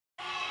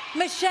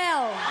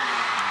Michelle.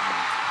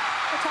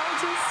 I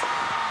told you.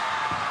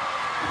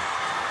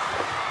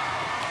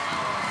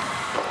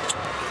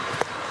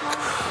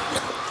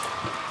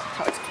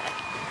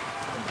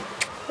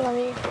 Love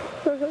you.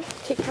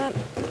 Kick that.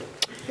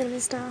 Get him in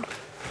style.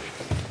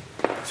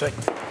 Sweet.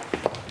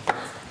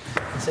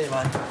 See you,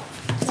 mate.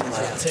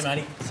 See you,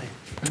 matey.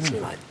 See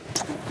you, mate.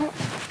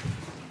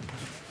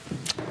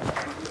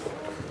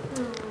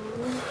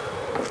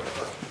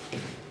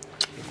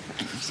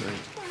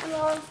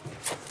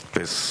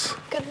 This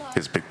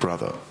is Big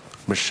Brother.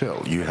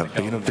 Michelle, you have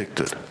been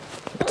evicted.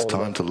 It's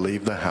time to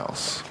leave the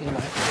house. Give me a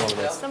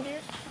star, mate.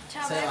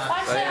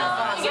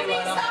 Give me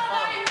a star.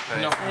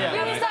 It's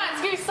going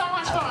to be so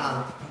much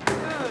fun.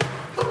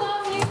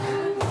 Love you.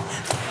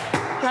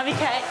 Love you,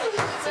 Kate.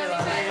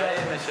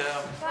 Bye,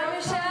 Michelle. Bye,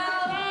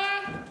 Michelle. Bye.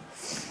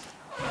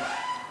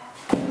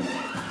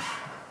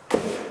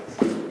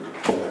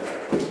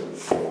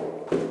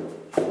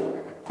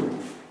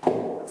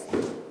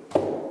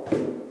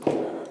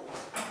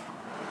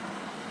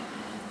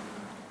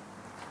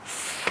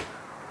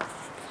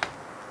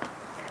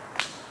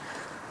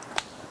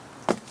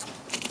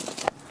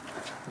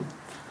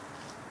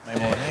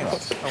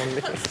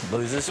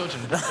 Losers. You know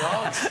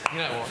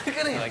what? Look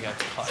at him. They go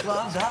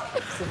Smartened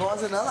up.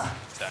 Survives another.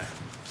 So,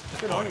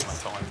 Good on you. my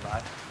time, bro.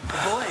 The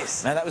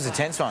boys. No, that was a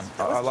tense one.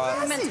 I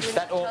like Massive.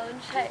 that. All,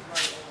 Hey,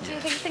 do you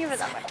think of it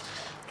that way?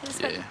 Can you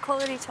spend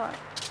quality time?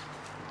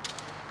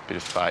 Bit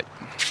of fate.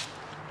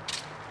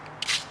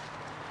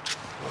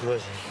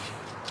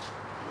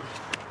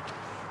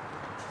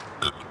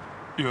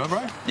 You all right,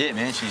 bro? Yeah,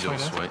 man, she's all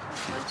sweet.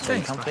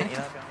 very comfy.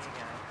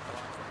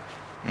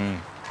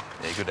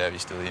 Yeah, good to have you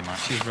still here, mate.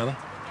 Cheers, brother.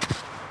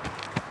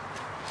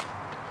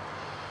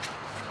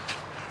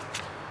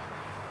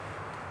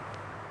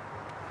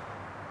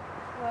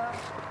 Wow.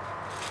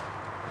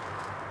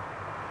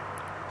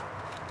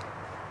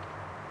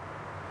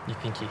 You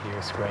think you hear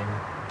her screaming?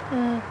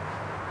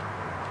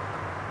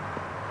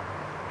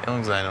 How long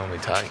does they normally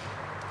take?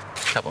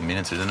 A couple of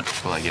minutes, isn't it,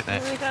 before they get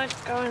there? We gotta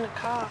go in the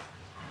car.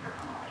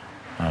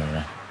 I don't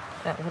know.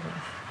 That wouldn't.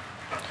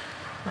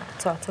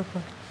 That's why I took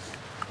one.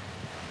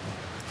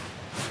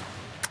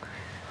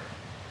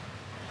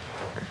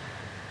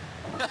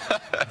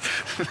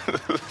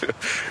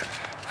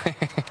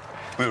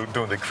 Little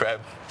doing the crab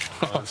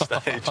on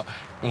stage.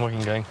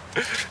 Walking gang.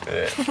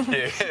 Yeah,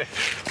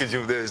 because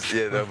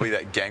there'll be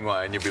that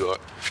gangway and you'll be like...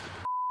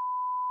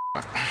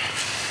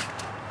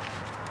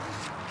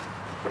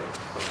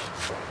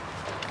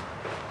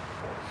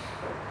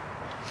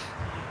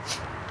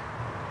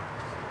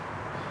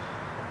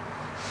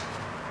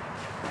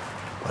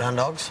 Well done,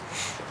 dogs.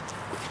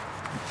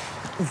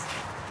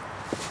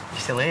 You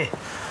still here?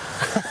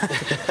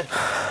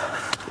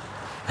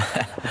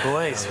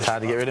 Boys. It's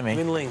hard to get rid of me.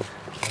 Middling.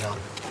 Get on.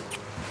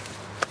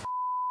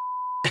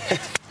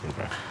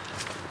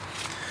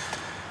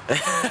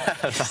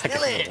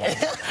 Still here?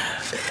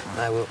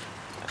 No, we'll...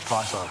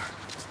 Price on.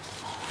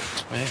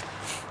 Yeah.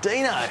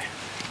 Dino.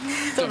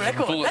 It's a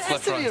record. bullets That has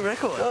left, to be a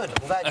right. record. Good.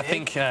 Well, I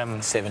think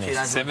 70s.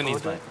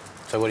 70s, mate.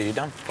 So what have you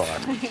done?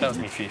 5. That was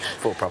me fifth.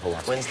 4 proper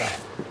ones. Wednesday.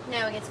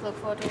 Now we get to look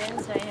forward to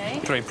Wednesday, hey?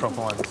 3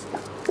 proper ones.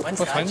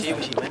 Wednesday. What's Wednesday? Gee,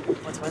 wish you went.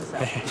 What's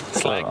Wednesday?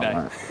 Slag day.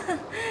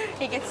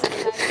 He gets to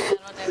slag each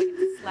other all day. We get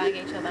to slag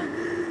each other.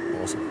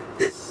 Awesome.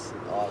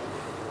 Oh.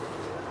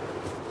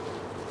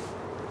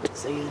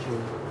 See you.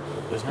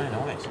 There's no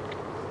noise.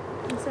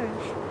 I'm sorry.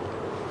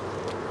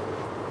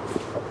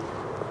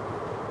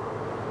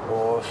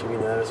 Oh, she'd be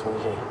nervous,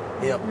 wouldn't she?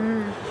 Yep.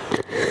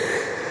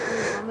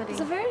 It's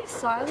a very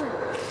silent,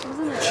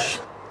 isn't it?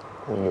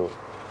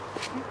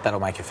 That'll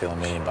make you feel $1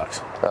 million.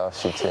 Oh,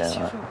 shit, yeah, As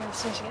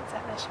soon as she gets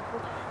out there, she'll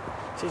pull.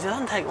 See, it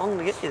doesn't take long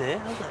to get you there,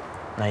 does it?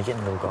 No, you're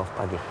getting a little golf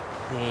buggy.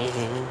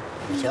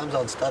 Comes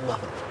on stud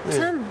muffin.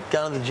 Tim.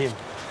 Go to the gym.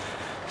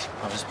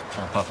 I'm just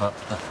trying to puff up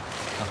the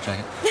life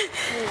jacket.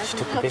 She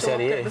took the piss out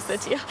of you.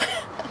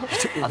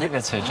 I think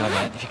that's her job,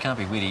 mate. If you can't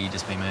be witty, you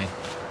just be mean.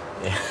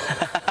 Yeah.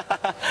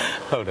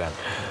 Well done.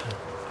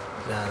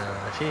 No.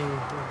 She...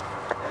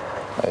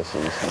 Oh,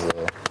 she's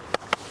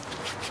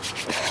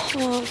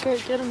Oh, go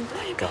get him,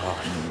 babe.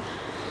 God.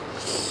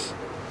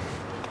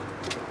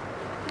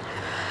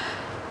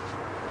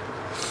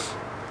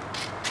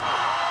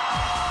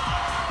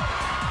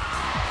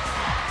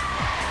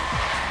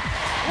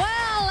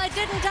 Well, it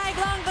didn't take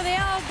long for the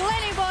old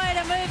Glenny boy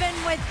to move in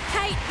with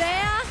Kate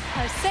there.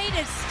 Her seat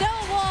is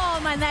still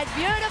warm and that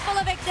beautiful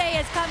evictee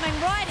is coming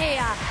right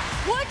here.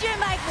 Would you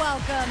make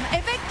welcome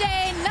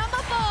evictee number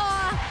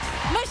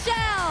 4,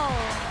 Michelle.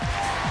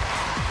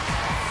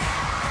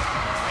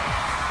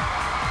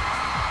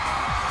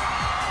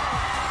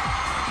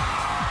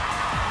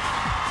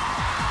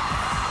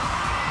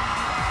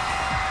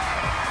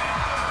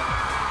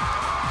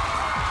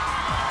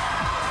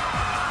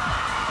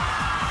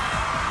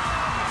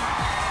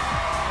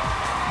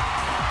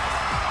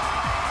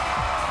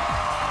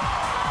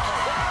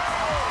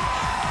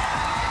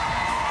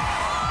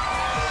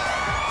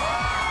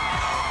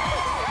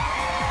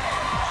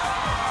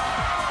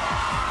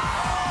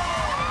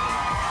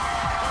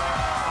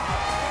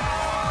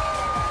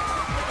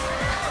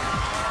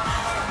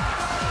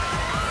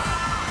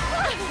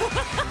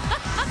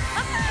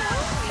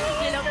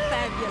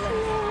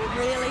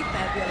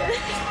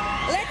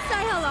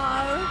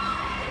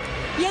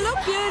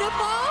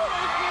 Beautiful.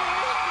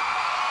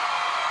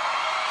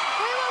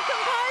 We will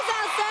compose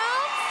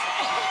ourselves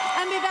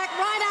and be back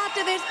right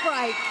after this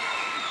break.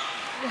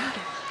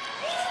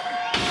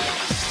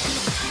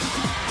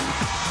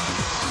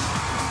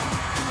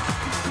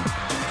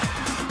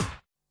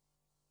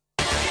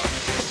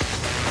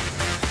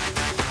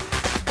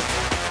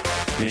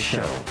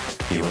 Michelle,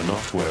 you are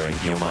not wearing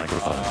your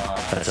microphone.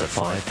 That's a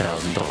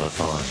 $5,000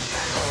 fine.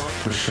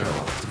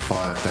 Michelle,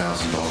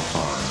 $5,000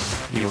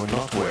 fine. You are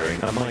not wearing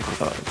a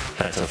microphone.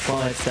 That's a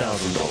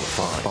 $5,000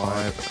 fine.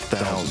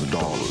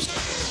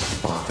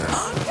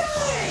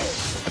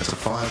 $5,000. That's a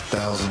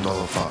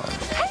 $5,000 fine.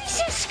 He's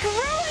just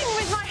screwing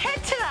with my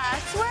head today, I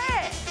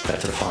swear.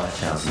 That's a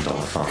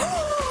 $5,000 fine.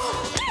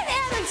 Get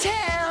out of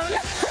town.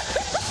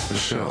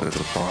 Michelle, that's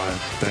a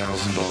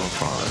 $5,000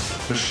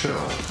 fine.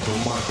 Michelle, your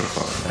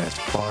microphone, that's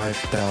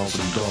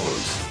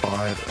 $5,000.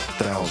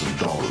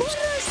 $5,000. What did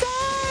I say?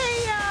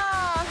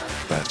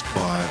 That's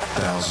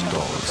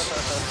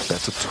 $5,000.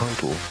 That's a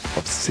total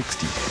of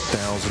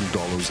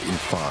 $60,000 in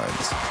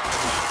fines.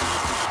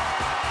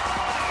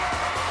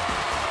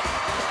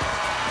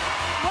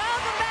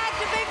 Welcome back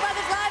to Big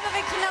Brother's Live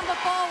Eviction number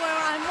 4, where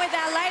I'm with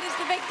our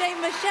latest evictee,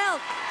 Michelle.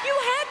 You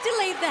had to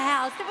leave the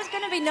house. There was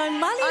going to be no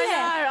money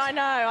left. I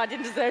know. I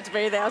didn't deserve to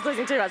be there. I was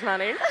losing too much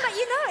money. But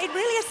you know, it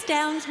really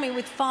astounds me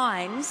with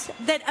fines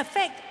that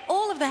affect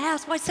all of the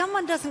house why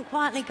someone doesn't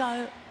quietly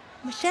go,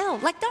 Michelle,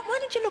 like, why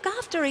don't you look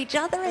after each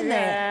other in there?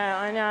 Yeah,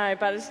 I know,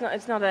 but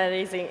it's not that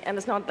easy, and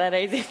it's not that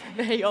easy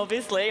for me,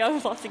 obviously.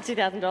 I've lost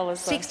 $60,000.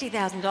 So.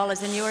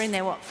 $60,000, and you were in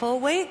there, what, 4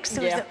 weeks?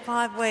 Or was Yeah. it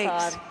 5 weeks?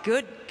 5.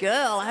 Good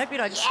girl. I hope you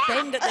don't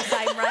spend at the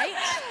same rate.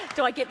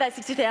 Do I get that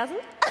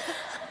 $60,000?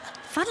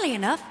 Funnily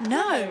enough,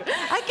 no.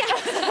 Okay.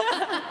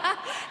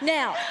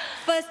 Now,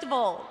 first of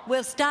all,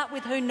 we'll start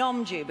with who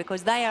nommed you,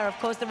 because they are, of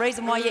course, the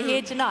reason why you're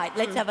here tonight.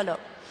 Let's have a look.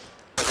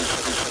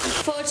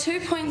 For 2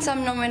 points,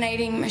 I'm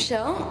nominating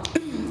Michelle.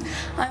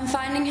 I'm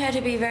finding her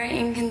to be very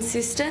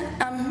inconsiderate.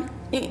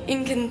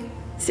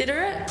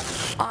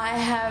 I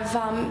have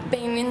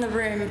been in the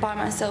room by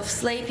myself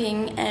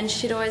sleeping, and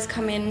she'd always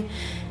come in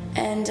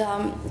and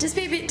just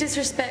be a bit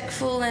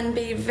disrespectful and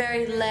be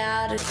very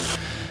loud.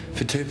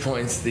 For 2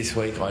 points this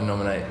week, I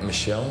nominate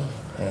Michelle.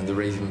 The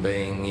reason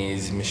being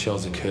is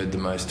Michelle's incurred the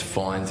most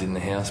fines in the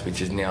house, which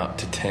is now up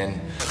to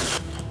 10.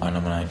 I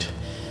nominate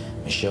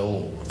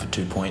Michelle for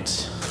 2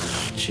 points.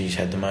 She's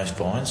had the most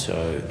fines,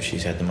 so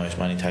she's had the most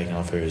money taken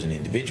off her as an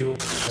individual.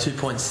 2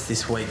 points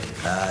this week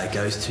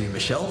goes to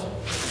Michelle.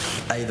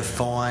 The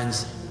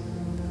fines.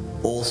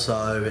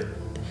 Also,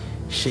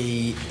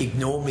 she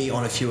ignored me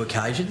on a few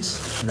occasions,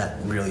 and that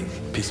really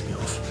pissed me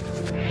off.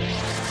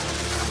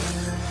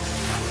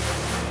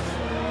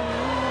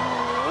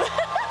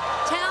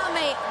 Tell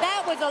me,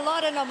 that was a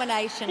lot of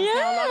nominations. Yeah.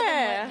 Now, a lot of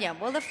them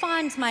were, well, the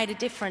fines made a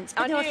difference.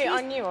 But I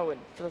there knew I would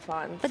for the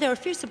fines. But there were a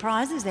few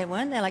surprises there,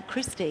 weren't there? Like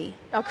Christy.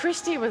 Oh,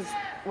 Christy was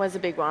a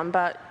big one,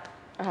 but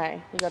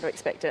hey, you got to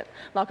expect it.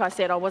 Like I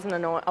said, I wasn't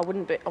annoyed. I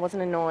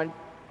wasn't annoyed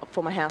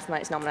for my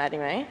housemates nominating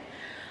me.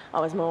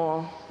 I was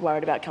more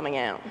worried about coming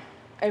out.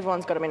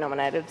 Everyone's got to be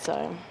nominated,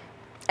 so.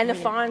 And the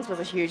fines was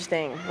a huge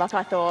thing. Like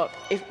I thought,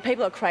 if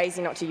people are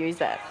crazy not to use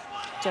that.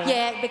 Do you know?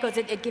 Yeah, because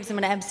it gives them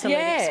an absolute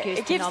excuse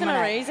it gives to them a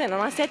nominate. reason.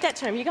 And I said that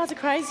to him. You guys are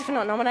crazy for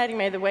not nominating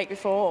me the week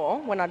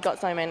before when I'd got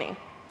so many.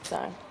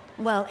 So.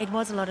 Well, it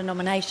was a lot of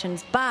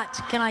nominations, but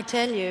can I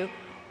tell you,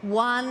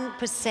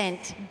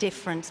 1%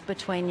 difference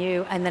between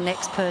you and the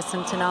next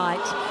person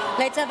tonight.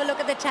 Let's have a look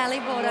at the tally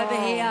board over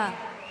here.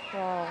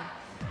 Wow.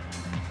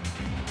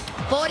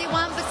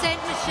 41%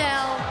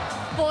 Michelle,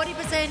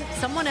 40%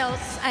 someone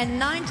else,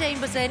 and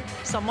 19%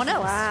 someone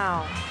else.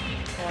 Wow.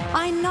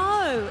 I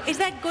know. Is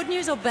that good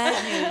news or bad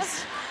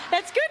news?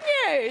 That's good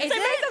news. Is It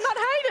means it? I'm not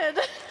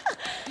hated.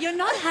 You're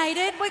not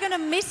hated. We're going to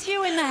miss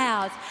you in the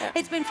house.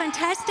 It's been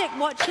fantastic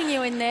watching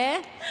you in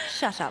there.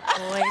 Shut up,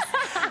 boys.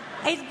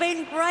 It's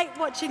been great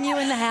watching you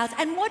in the house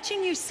and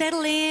watching you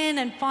settle in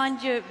and find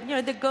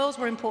the girls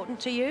were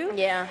important to you.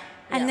 Yeah.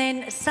 And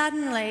then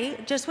suddenly,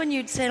 just when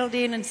you'd settled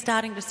in and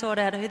starting to sort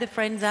out who the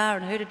friends are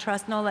and who to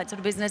trust and all that sort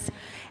of business,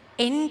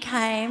 in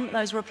came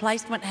those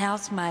replacement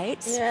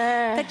housemates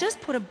that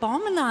just put a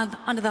bomb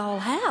under the whole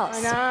house.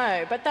 I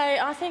know, but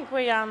I think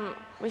we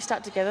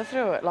stuck together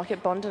through it. Like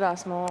it bonded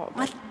us more.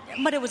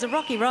 But it was a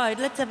rocky road.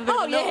 Let's have a bit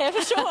of a look. Oh yeah,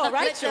 for sure,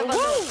 Rachel.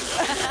 Woo!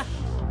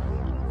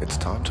 It's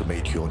time to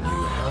meet your new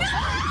housemate.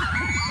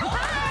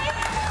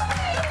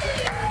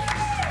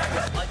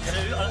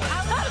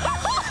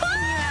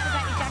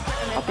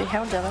 I'd be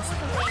hell jealous.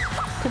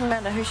 Didn't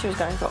matter who she was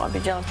going for, I'd be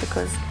jealous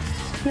because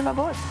you're my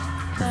boy.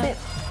 That's it.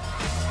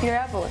 You're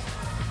our boy.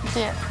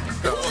 Yeah.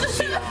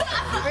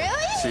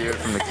 See you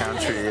from the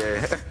country,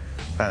 yeah.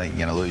 I think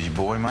you're going to lose your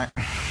boy, mate.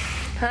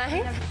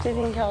 Hey? Do you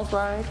think I was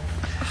worried?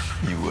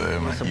 You were,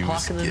 mate. You were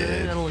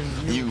scared.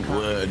 You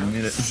were,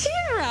 admit it.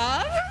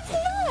 Sarah, that's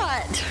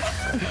not.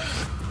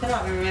 There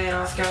might be a really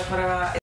nice girl, whatever.